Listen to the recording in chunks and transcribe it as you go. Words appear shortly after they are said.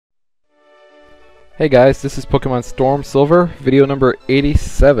Hey guys, this is Pokemon Storm Silver, video number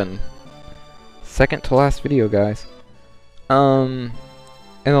 87. Second to last video, guys. In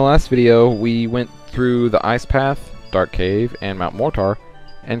the last video, we went through the Ice Path, Dark Cave, and Mount Mortar,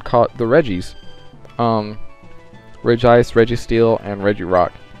 and caught the Regis. Regice, Registeel, and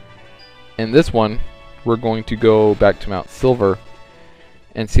Regirock. In this one, we're going to go back to Mount Silver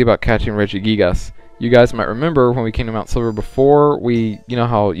and see about catching Regigigas. You guys might remember when we came to Mount Silver before, you know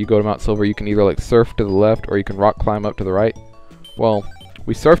how you go to Mount Silver, you can either like surf to the left or you can rock climb up to the right. Well,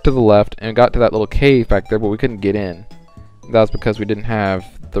 we surfed to the left and got to that little cave back there, but we couldn't get in. That was because we didn't have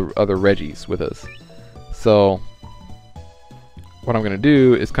the other Regis with us. So, what I'm going to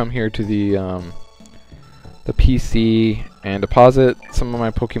do is come here to the PC and deposit some of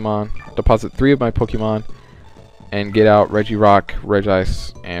my Pokemon, deposit 3 of my Pokemon, and get out Regirock,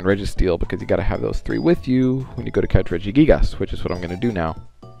 Regice, and Registeel, because you gotta have those 3 with you when you go to catch Regigigas, which is what I'm gonna do now.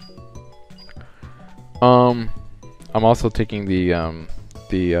 I'm also taking the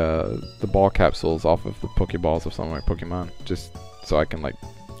ball capsules off of the Pokeballs of some of my Pokemon, just so I can, like,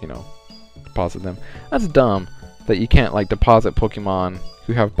 you know, deposit them. That's dumb that you can't, like, deposit Pokemon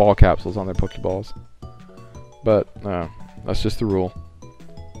who have ball capsules on their Pokeballs. But that's just the rule.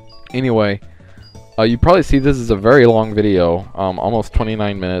 Anyway. You probably see this is a very long video, almost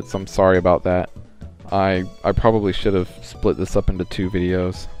 29 minutes. I'm sorry about that. I probably should have split this up into 2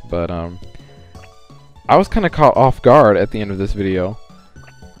 videos, but I was kind of caught off guard at the end of this video,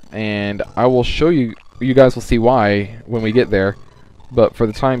 and I will show you. You guys will see why when we get there. But for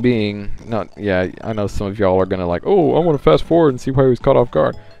the time being, yeah, I know some of y'all are gonna like, oh, I want to fast forward and see why he was caught off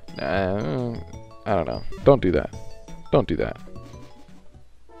guard. I don't know. Don't do that. Don't do that.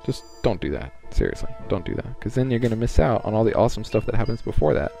 Just don't do that. Seriously, don't do that, because then you're going to miss out on all the awesome stuff that happens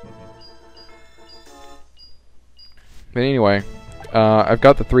before that. But anyway, I've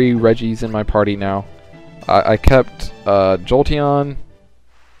got the 3 Regis in my party now. I kept Jolteon.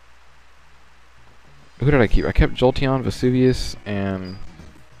 Who did I keep? I kept Jolteon, Vesuvius, and...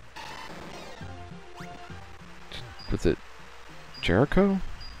 was it Jericho?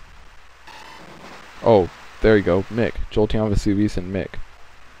 Oh, there you go, Mick. Jolteon, Vesuvius, and Mick.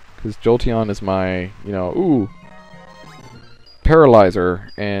 Because Jolteon is my, you know, Paralyzer,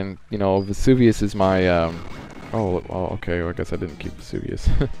 and, you know, Vesuvius is my, oh, okay, well, I guess I didn't keep Vesuvius.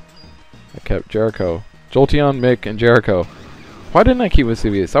 I kept Jericho. Jolteon, Mick, and Jericho. Why didn't I keep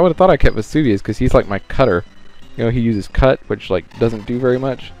Vesuvius? I would have thought I kept Vesuvius, because he's like my cutter. You know, he uses cut, which, like, doesn't do very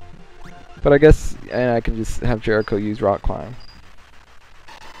much. But I guess I can just have Jericho use Rock Climb.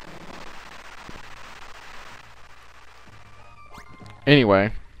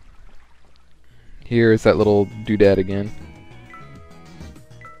 Anyway. Here's that little doodad again.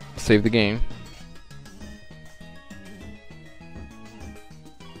 Save the game.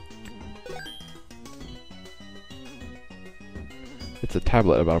 It's a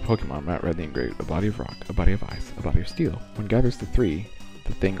tablet about a Pokemon Matt read the engraved. A body of rock, a body of ice, a body of steel. One gathers the 3,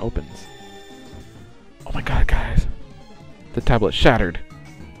 the thing opens. Oh my god, guys. The tablet shattered.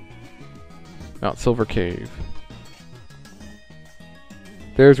 Mount Silver Cave.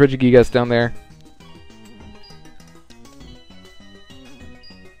 There's Regigigas down there.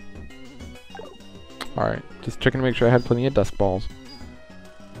 Alright, just checking to make sure I had plenty of Dusk Balls.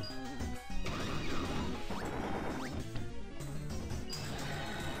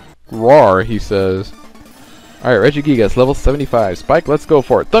 Roar, he says. Alright, Regigigas, level 75. Spike, let's go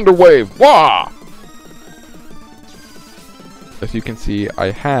for it. Thunder Wave! Wah! As you can see,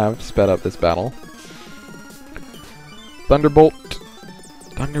 I have sped up this battle. Thunderbolt.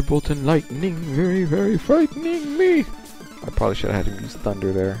 Thunderbolt and lightning, very, very frightening me. I probably should have had him use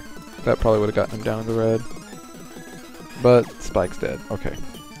Thunder there. That probably would have gotten him down in the red. But Spike's dead. Okay.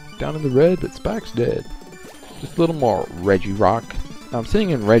 Down in the red, but Spike's dead. Just a little more Regirock. Now I'm sitting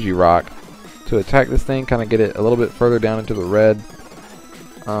in Regirock to attack this thing, kind of get it a little bit further down into the red.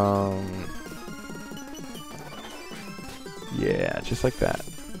 Yeah, just like that.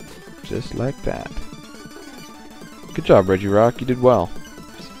 Just like that. Good job, Regirock. You did well.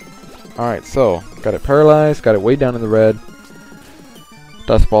 Alright, so, got it paralyzed, got it way down in the red.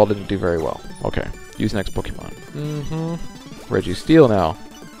 Dust Ball didn't do very well. Okay, use next Pokemon. Registeel now.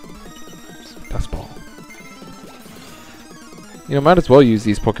 Dust Ball. You know, might as well use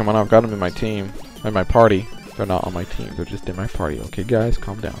these Pokemon. I've got them in my team, in my party. They're not on my team, they're just in my party. Okay, guys,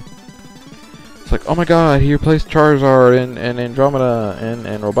 calm down. It's like, oh my god, he replaced Charizard and Andromeda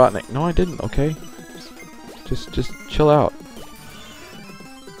and Robotnik. No, I didn't, okay? Just chill out.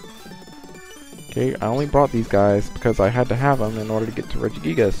 Okay, I only brought these guys because I had to have them in order to get to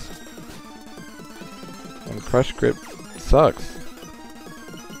Regigigas. And Crush Grip sucks.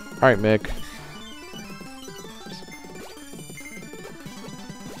 Alright, Mick.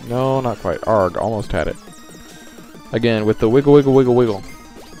 No, not quite. Arg, almost had it. Again, with the wiggle, wiggle, wiggle, wiggle.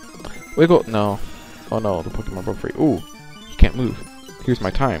 Wiggle, no. Oh no, the Pokemon broke free. Ooh, he can't move. Here's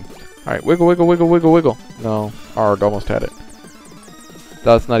my time. Alright, wiggle, wiggle, wiggle, wiggle, wiggle. No, Arg, almost had it.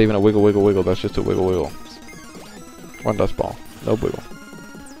 That's not even a wiggle, wiggle, wiggle. That's just a wiggle, wiggle. One dust ball. No wiggle.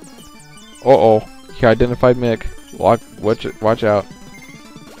 Uh-oh. He identified Mick. Watch out.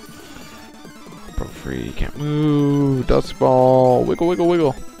 Broke free. Can't move. Dust ball. Wiggle, wiggle,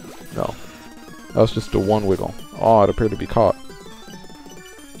 wiggle. No. That was just a one wiggle. Oh, it appeared to be caught.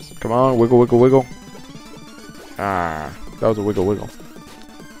 Come on. Wiggle, wiggle, wiggle. Ah. That was a wiggle, wiggle.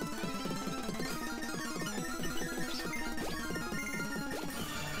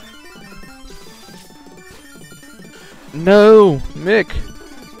 No! Mick!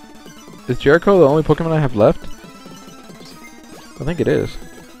 Is Jericho the only Pokemon I have left? I think it is.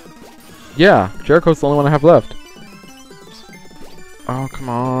 Yeah, Jericho's the only one I have left. Oh, come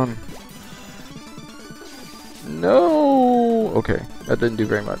on. No! Okay, that didn't do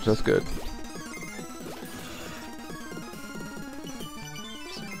very much. That's good.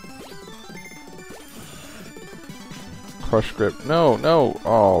 Crush grip. No, no!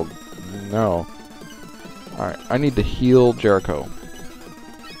 Oh, no. Alright, I need to heal Jericho.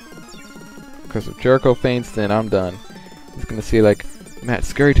 Because if Jericho faints, then I'm done. It's gonna say like, Matt,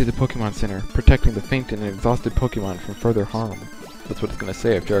 scurry to the Pokemon Center, protecting the fainted and exhausted Pokemon from further harm. That's what it's gonna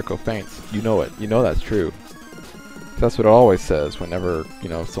say if Jericho faints. You know it. You know that's true. That's what it always says whenever, you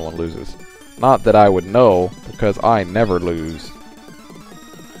know, someone loses. Not that I would know, because I never lose.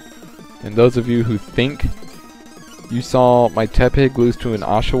 And those of you who think you saw my Tepig lose to an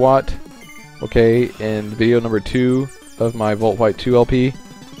Oshawott, okay, in video number 2 of my Volt White 2 LP,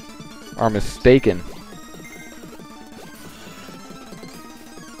 are mistaken.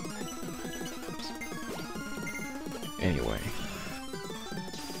 Anyway.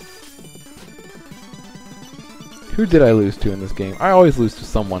 Who did I lose to in this game? I always lose to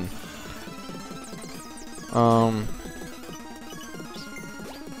someone.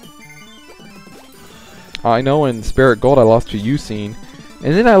 I know in Spirit Gold I lost to Ucene.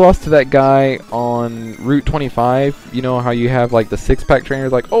 And then I lost to that guy on Route 25. You know how you have like the 6-pack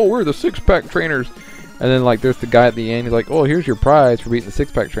trainers, like, oh, we're the 6-pack trainers. And then like there's the guy at the end, he's like, oh, here's your prize for beating the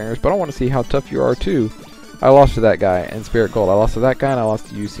 6-pack trainers, but I want to see how tough you are too. I lost to that guy in Spirit Gold. I lost to that guy and I lost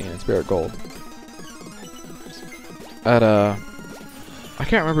to Ucene in Spirit Gold. At I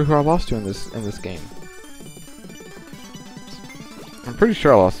can't remember who I lost to in this game. I'm pretty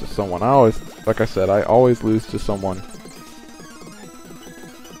sure I lost to someone. I always, like I said, I always lose to someone.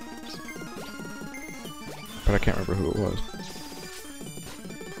 But I can't remember who it was.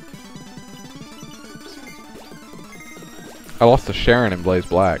 I lost to Sharon in Blaze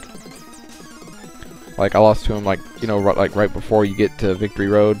Black. Like, I lost to him, like, you know, like right before you get to Victory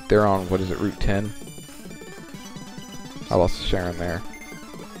Road. They're on, what is it, Route 10? I lost to Sharon there.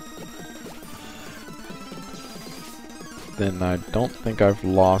 Then I don't think I've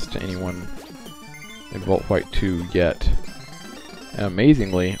lost to anyone in Volt White 2 yet. And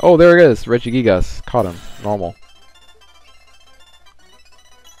amazingly... Oh, there it is! Regigigas. Caught him. Normal.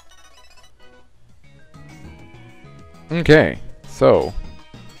 Okay. So,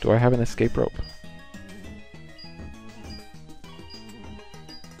 do I have an escape rope?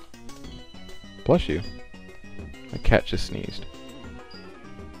 Bless you. My cat just sneezed.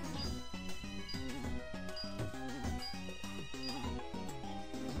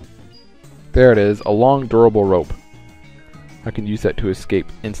 There it is. A long, durable rope. I can use that to escape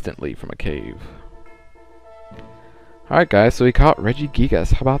instantly from a cave. Alright guys, so we caught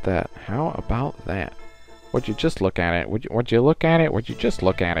Regigigas. How about that? How about that? Would you just look at it? Would you look at it? Would you just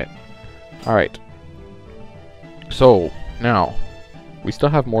look at it? Alright. So, now, we still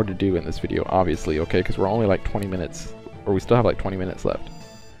have more to do in this video, obviously, okay? Because we're only like 20 minutes, or we still have like 20 minutes left.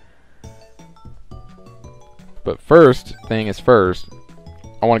 But first thing is first,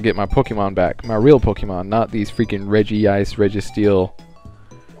 I want to get my Pokemon back. My real Pokemon, not these freaking Regice, Registeel,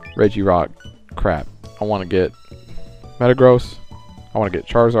 Regirock crap. I want to get Metagross. I want to get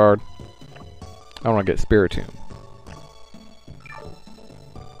Charizard. I want to get Spiritomb.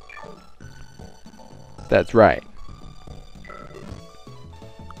 That's right.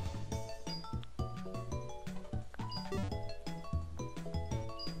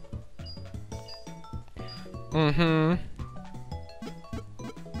 Mm-hmm.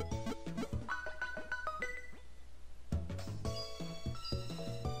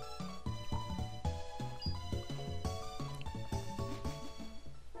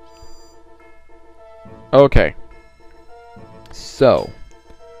 Okay. So,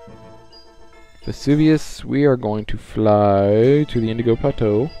 Vesuvius, we are going to fly to the Indigo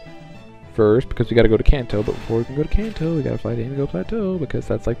Plateau first because we gotta go to Kanto, but before we can go to Kanto, we gotta fly to Indigo Plateau because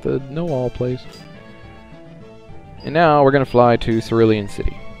that's like the know-all place. And now we're gonna fly to Cerulean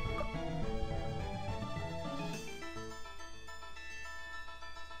City.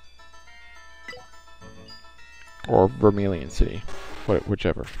 Or Vermilion City.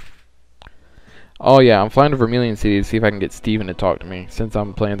 Whichever. Oh yeah, I'm flying to Vermilion City to see if I can get Steven to talk to me, since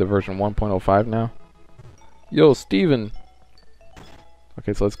I'm playing the version 1.05 now. Yo, Steven!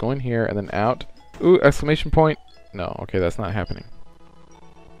 Okay, so let's go in here and then out. Ooh, exclamation point! No, okay, that's not happening.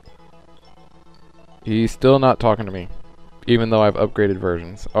 He's still not talking to me, even though I've upgraded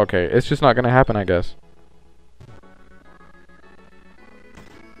versions. Okay, it's just not gonna happen, I guess.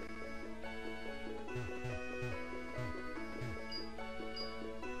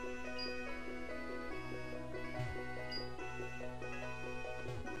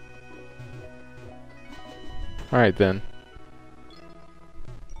 Alright then.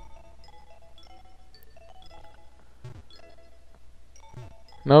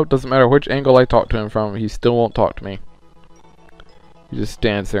 Nope, doesn't matter which angle I talk to him from, he still won't talk to me. He just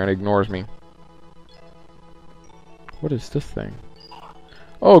stands there and ignores me. What is this thing?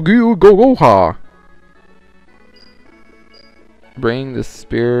 Oh, go ha! Bring the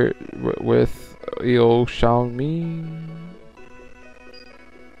spirit with Yo shall me.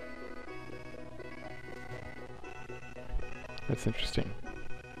 That's interesting.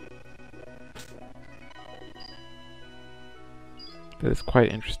 That is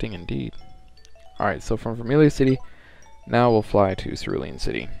quite interesting indeed. Alright, so from Vermilion City, now we'll fly to Cerulean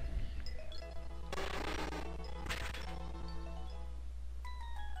City.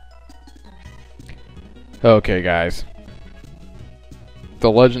 Okay, guys. The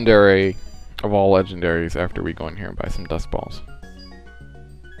legendary of all legendaries after we go in here and buy some dust balls.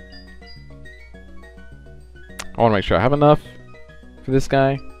 I want to make sure I have enough for this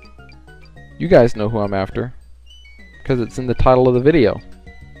guy. You guys know who I'm after, because it's in the title of the video.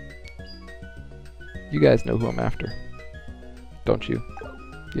 You guys know who I'm after, don't you?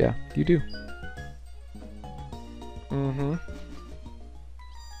 Yeah, you do. Mm-hmm.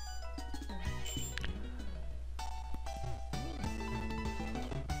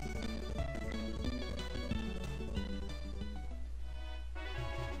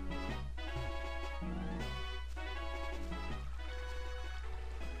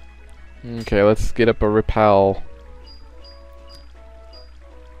 Okay, let's get up a repel.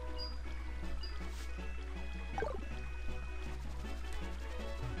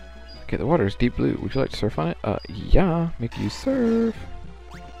 Okay, the water is deep blue. Would you like to surf on it? Yeah, make you surf.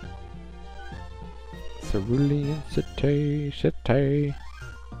 Cerulean City.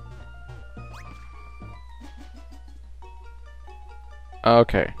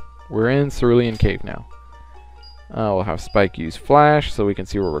 Okay, we're in Cerulean Cave now. We'll have Spike use Flash so we can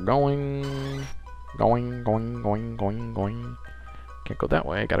see where we're going. Going. Can't go that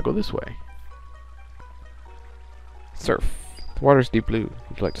way, gotta go this way. Surf. The water's deep blue.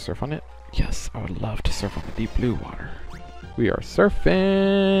 Would you like to surf on it? Yes, I would love to surf on the deep blue water. We are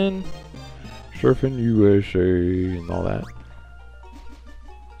surfing! Surfing USA and all that.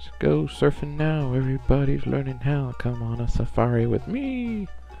 Let's go surfing now. Everybody's learning how. Come on a safari with me.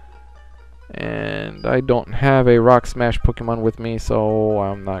 And I don't have a Rock Smash Pokemon with me, so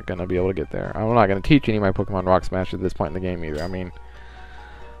I'm not going to be able to get there. I'm not going to teach any of my Pokemon Rock Smash at this point in the game either. I mean,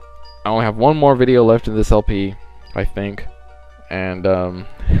 I only have one more video left in this LP, I think. And,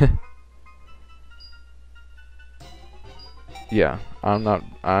 yeah, I'm not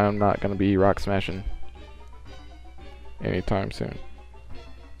going to be Rock Smashing anytime soon.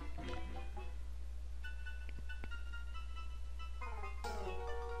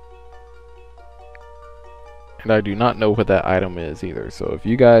 And I do not know what that item is either. So if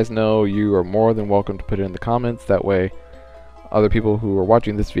you guys know, you are more than welcome to put it in the comments. That way other people who are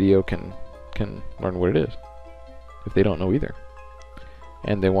watching this video can learn what it is, if they don't know either.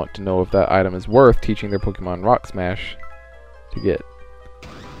 And they want to know if that item is worth teaching their Pokemon Rock Smash to get.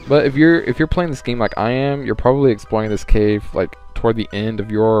 But if you're playing this game like I am, you're probably exploring this cave like toward the end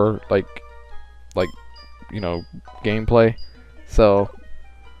of your like you know, gameplay. So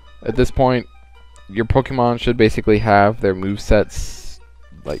at this point, your Pokemon should basically have their movesets,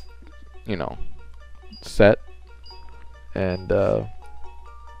 like, you know, set. And,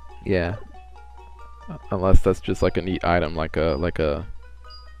 yeah. Unless that's just like a neat item, like a,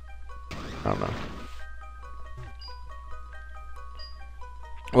 I don't know.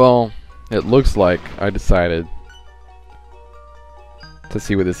 Well, it looks like I decided to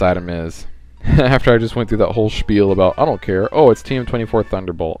see what this item is. After I just went through that whole spiel about, I don't care. Oh, it's TM24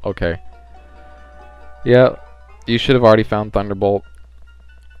 Thunderbolt. Okay. Yeah, you should have already found Thunderbolt.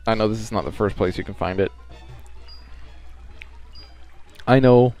 I know this is not the first place you can find it. I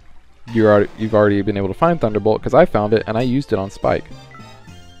know you've already been able to find Thunderbolt because I found it and I used it on Spike.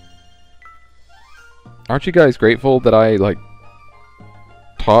 Aren't you guys grateful that I like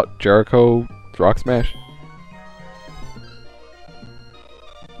taught Jericho Rock Smash?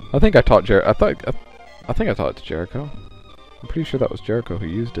 I think I taught I think I taught it to Jericho. I'm pretty sure that was Jericho who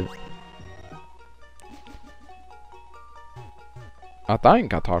used it. I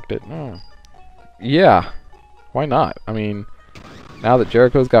think I talked it. No. Yeah. Why not? I mean, now that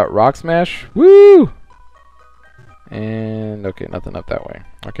Jericho's got Rock Smash, woo! And okay, nothing up that way.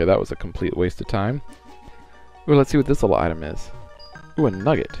 Okay, that was a complete waste of time. Ooh, let's see what this little item is. Ooh, a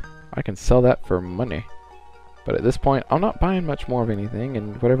nugget. I can sell that for money. But at this point, I'm not buying much more of anything,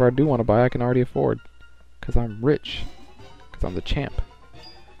 and whatever I do want to buy, I can already afford. Because I'm rich. Because I'm the champ.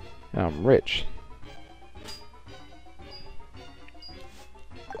 And I'm rich.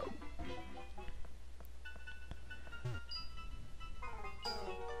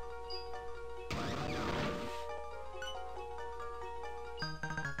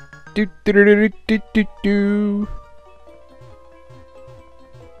 Do do do do do do do.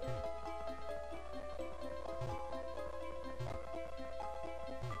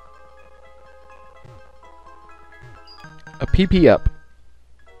 A PP up.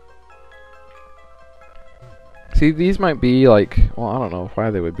 See, these might be like, well, I don't know why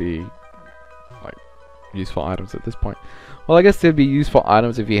they would be like useful items at this point. Well, I guess they'd be useful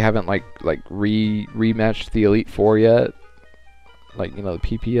items if you haven't like rematched the Elite Four yet. Like, you know, the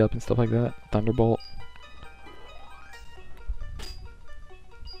PP up and stuff like that. Thunderbolt.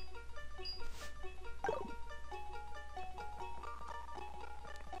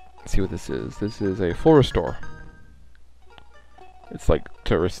 Let's see what this is. This is a full restore. It's like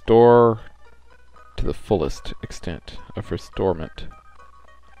to restore to the fullest extent of restorement.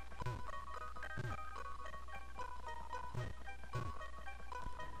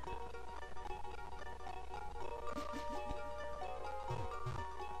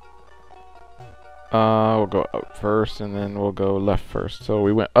 We'll go up first, and then we'll go left first. So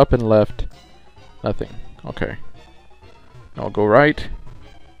we went up and left. Nothing. Okay. Now we'll go right.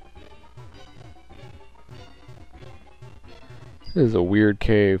 This is a weird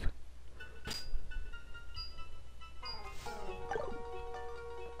cave.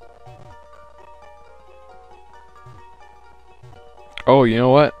 Oh, you know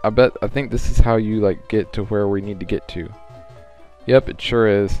what? I think this is how you like get to where we need to get to. Yep, it sure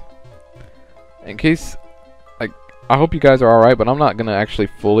is. In case, like, I hope you guys are alright, but I'm not going to actually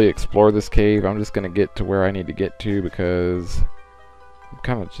fully explore this cave. I'm just going to get to where I need to get to because I'm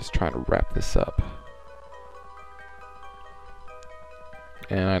kind of just trying to wrap this up.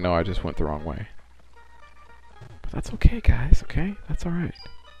 And I know I just went the wrong way. But that's okay, guys, okay? That's alright.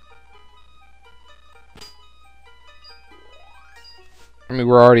 I mean,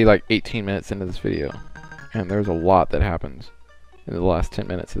 we're already like 18 minutes into this video. And there's a lot that happens in the last 10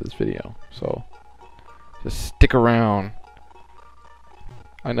 minutes of this video. So just stick around.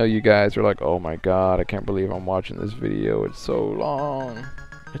 I know you guys are like, oh my god, I can't believe I'm watching this video. It's so long.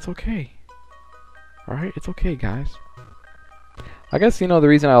 It's okay. Alright, it's okay, guys. I guess, you know, the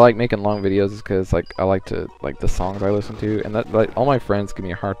reason I like making long videos is because, like, I like to, like, the songs I listen to. And that, like, all my friends give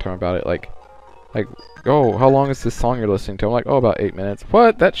me a hard time about it. Like, oh, how long is this song you're listening to? I'm like, oh, about 8 minutes.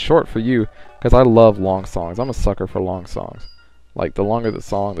 What? That's short for you. Because I love long songs. I'm a sucker for long songs. Like, the longer the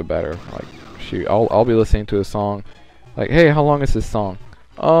song, the better. Like, shoot, I'll be listening to a song. Like, hey, how long is this song?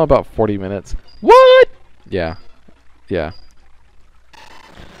 Oh, about 40 minutes. What? Yeah. Yeah.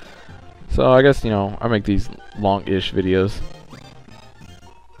 So, I guess, you know, I make these long-ish videos.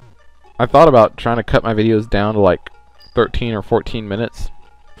 I thought about trying to cut my videos down to, like, 13 or 14 minutes.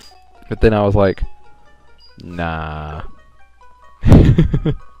 But then I was like, nah.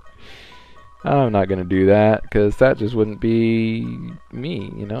 I'm not gonna do that, because that just wouldn't be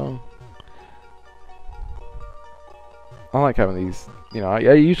me, you know? I like having these, you know,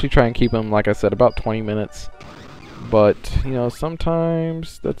 I usually try and keep them, like I said, about 20 minutes. But, you know,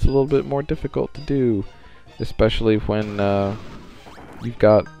 sometimes that's a little bit more difficult to do. Especially when you've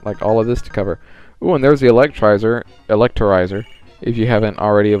got, like, all of this to cover. Ooh, and there's the Electorizer. If you haven't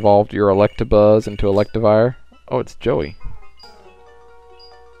already evolved your Electabuzz into Electivire. Oh, it's Joey.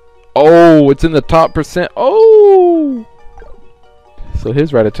 Oh, it's in the top percent. Oh! So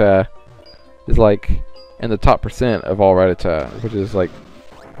his Rattata is like in the top percent of all Rattata,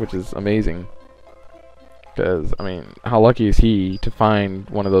 which is amazing. Because, I mean, how lucky is he to find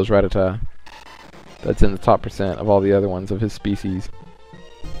one of those Rattata that's in the top percent of all the other ones of his species.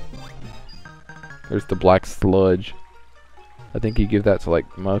 There's the black sludge. I think you give that to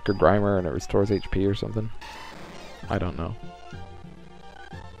like Muck or Grimer and it restores HP or something. I don't know.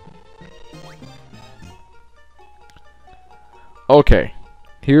 Okay.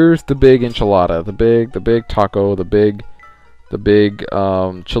 Here's the big enchilada, the big taco, the big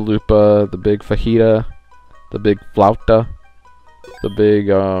chalupa, the big fajita, the big flauta, the big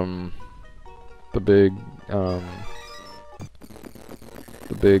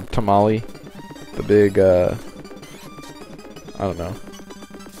tamale, the big I don't know.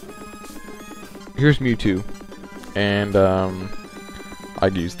 Here's Mewtwo, and I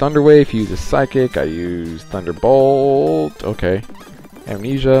use Thunder Wave. He uses Psychic. I use Thunderbolt. Okay.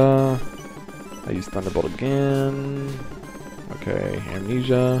 Amnesia. I use Thunderbolt again. Okay,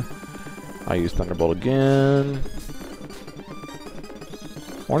 Amnesia. I use Thunderbolt again.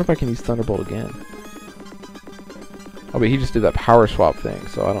 I wonder if I can use Thunderbolt again. Oh, but he just did that power swap thing,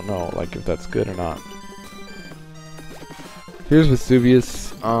 so I don't know, like, if that's good or not. Here's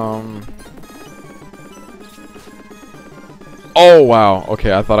Vesuvius. Oh, wow.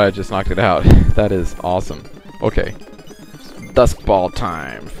 Okay, I thought I just knocked it out. That is awesome. Okay. Dusk Ball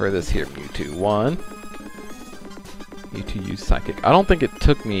time for this here Mewtwo. 1. Mewtwo use Psychic. I don't think it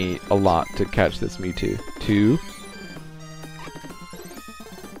took me a lot to catch this Mewtwo. 2.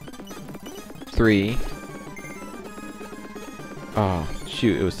 3. Oh,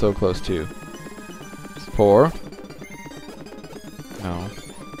 shoot. It was so close, too. 4. No.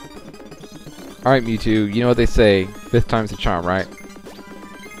 Alright, Mewtwo. You know what they say. 5th time's the charm, right?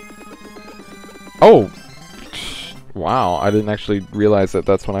 Oh! Wow, I didn't actually realize that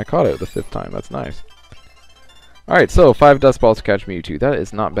that's when I caught it, the 5th time. That's nice. Alright, so 5 Dust Balls to catch Mewtwo. That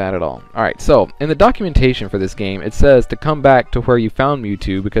is not bad at all. Alright, so in the documentation for this game, it says to come back to where you found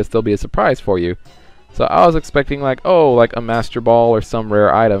Mewtwo because there'll be a surprise for you. So I was expecting like, oh, like a Master Ball or some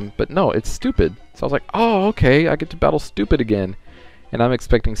rare item, but no, it's Stupid. So I was like, oh, okay, I get to battle Stupid again. And I'm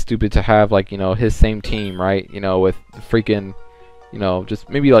expecting Stupid to have like, you know, his same team, right? You know, with freaking, you know, just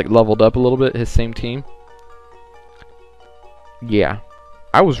maybe like leveled up a little bit, his same team. Yeah,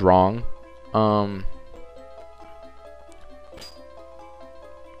 I was wrong.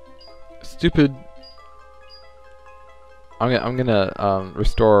 Stupid. I'm gonna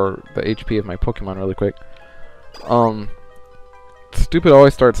restore the HP of my Pokemon really quick. Stupid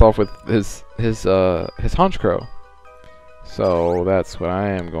always starts off with his Honchkrow. So that's what I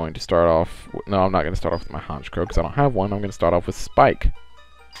am going to start off with. No, I'm not going to start off with my Honchkrow because I don't have one. I'm going to start off with Spike.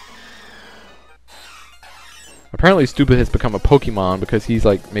 Apparently Stupid has become a Pokemon because he's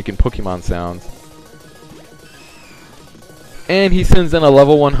like making Pokemon sounds. And he sends in a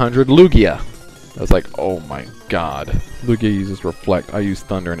level 100 Lugia. I was like, oh my god. Lugia uses Reflect. I use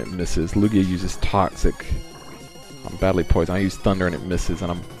Thunder and it misses. Lugia uses Toxic. I'm badly poisoned. I use Thunder and it misses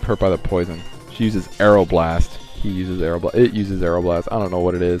and I'm hurt by the poison. She uses Aeroblast. He uses Aeroblast. It uses Aeroblast. I don't know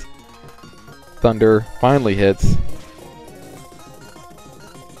what it is. Thunder finally hits.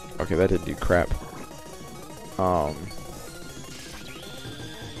 Okay, that didn't do crap.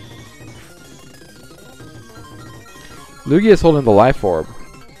 Lugia is holding the Life Orb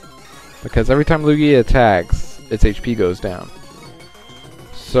because every time Lugia attacks, its HP goes down.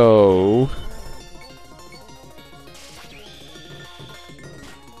 So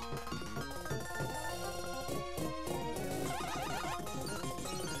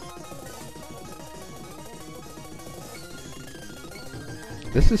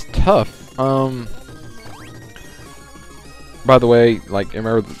this is tough. By the way, like,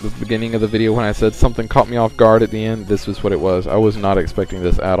 remember the beginning of the video when I said something caught me off guard at the end? This was what it was. I was not expecting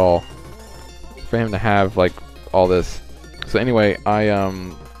this at all. For him to have, like, all this. So anyway,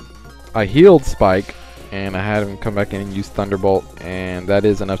 I healed Spike, and I had him come back in and use Thunderbolt, and that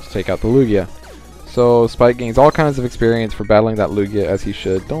is enough to take out the Lugia. So Spike gains all kinds of experience for battling that Lugia, as he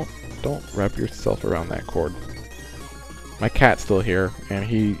should. Don't wrap yourself around that cord. My cat's still here, and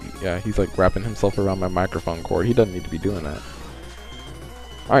he's like wrapping himself around my microphone cord. He doesn't need to be doing that.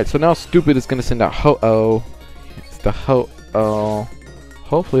 Alright, so now Stupid is going to send out Ho-Oh. It's the Ho-Oh.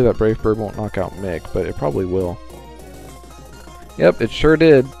 Hopefully that Brave Bird won't knock out Mick, but it probably will. Yep, it sure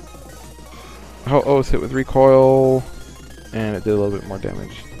did. Ho-Oh's hit with Recoil, and it did a little bit more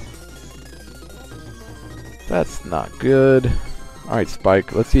damage. That's not good. Alright,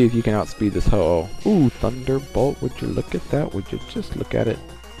 Spike, let's see if you can outspeed this Ho-Oh. Ooh, Thunderbolt, would you look at that? Would you just look at it?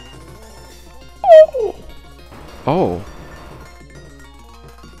 Oh! Oh.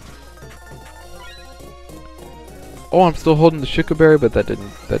 Oh, I'm still holding the Shuka Berry, but that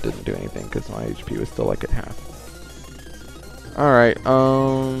didn't do anything because my HP was still like at half. Alright,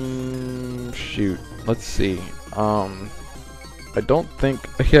 shoot. Let's see. I don't think...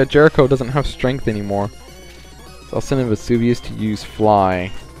 Yeah, Jericho doesn't have strength anymore. So I'll send in Vesuvius to use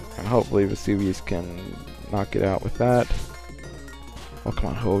Fly. And hopefully Vesuvius can knock it out with that. Oh, come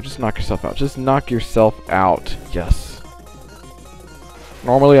on, Ho. Just knock yourself out. Just knock yourself out. Yes.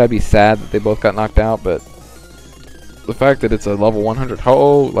 Normally I'd be sad that they both got knocked out, but the fact that it's a level 100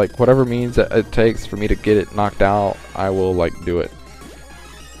 Ho, like, whatever means that it takes for me to get it knocked out, I will, like, do it.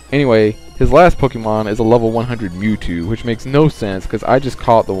 Anyway, his last Pokemon is a level 100 Mewtwo, which makes no sense because I just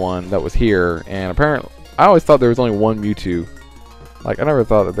caught the one that was here, and apparently I always thought there was only one Mewtwo. Like, I never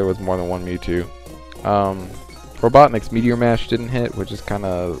thought that there was more than one Mewtwo. Robotnik's Meteor Mash didn't hit, which is kind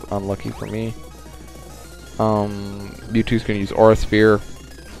of unlucky for me. Mewtwo's going to use Aura Sphere,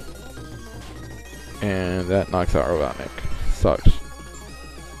 and that knocks out Robotnik. Sucks.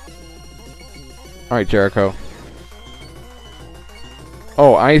 Alright, Jericho.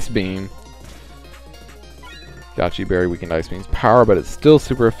 Oh, Ice Beam. Yachi Berry weakened Ice Beam's power, but it's still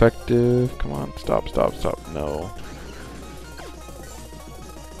super effective. Come on, stop, stop, stop. No.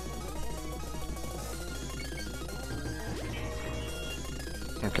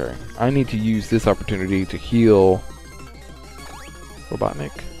 Okay, I need to use this opportunity to heal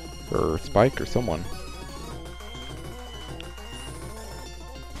Robotnik, or Spike, or someone.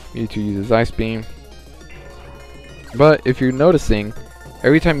 Mewtwo uses Ice Beam. But if you're noticing,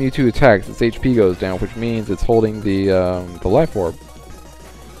 every time Mewtwo attacks, its HP goes down, which means it's holding the Life Orb.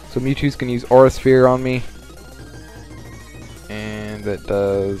 So Mewtwo's gonna use Aura Sphere on me, and that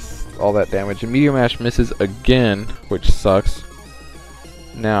does all that damage. And Meteor Mash misses again, which sucks.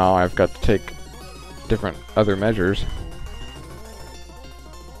 Now I've got to take different other measures.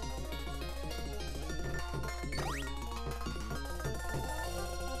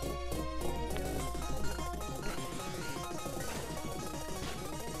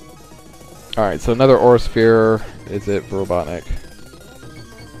 Alright, so another Aura Sphere is it for Robotnik.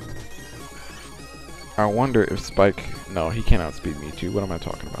 I wonder if Spike... No, he can't outspeed Mewtwo. What am I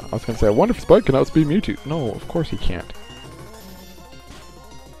talking about? I was going to say, I wonder if Spike can outspeed Mewtwo. No, of course he can't.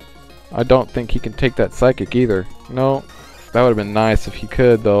 I don't think he can take that Psychic either. No, that would have been nice if he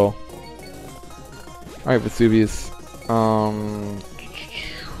could, though. Alright, Vesuvius.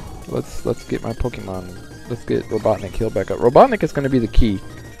 Let's get my Pokemon. Let's get Robotnik healed back up. Robotnik is going to be the key,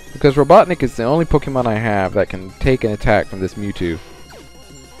 because Robotnik is the only Pokemon I have that can take an attack from this Mewtwo.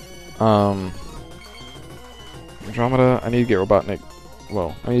 Andromeda, I need to get Robotnik.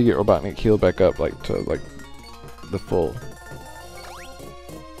 Well, I need to get Robotnik healed back up, like to the full.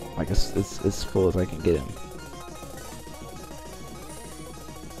 Like as full as I can get him.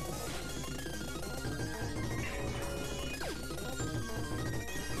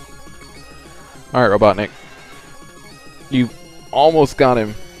 Alright, Robotnik. You almost got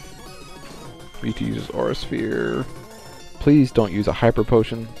him. Mewtwo uses Aura Sphere. Please don't use a Hyper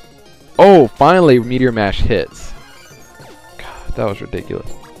Potion. Oh, finally Meteor Mash hits. God, that was ridiculous.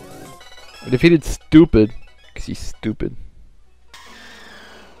 I defeated Stupid, because he's stupid.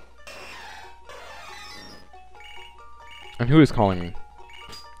 And who is calling me?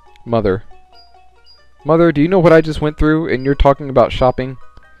 Mother. Mother, do you know what I just went through and you're talking about shopping?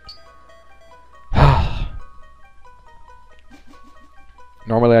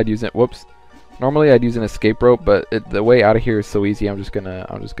 Normally I'd use it. Whoops. Normally I'd use an escape rope, but the way out of here is so easy. I'm just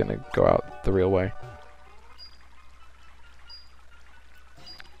gonna go out the real way.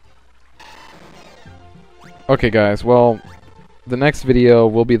 Okay, guys. Well, the next video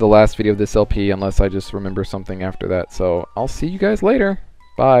will be the last video of this LP unless I just remember something after that. So I'll see you guys later.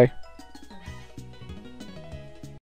 Bye.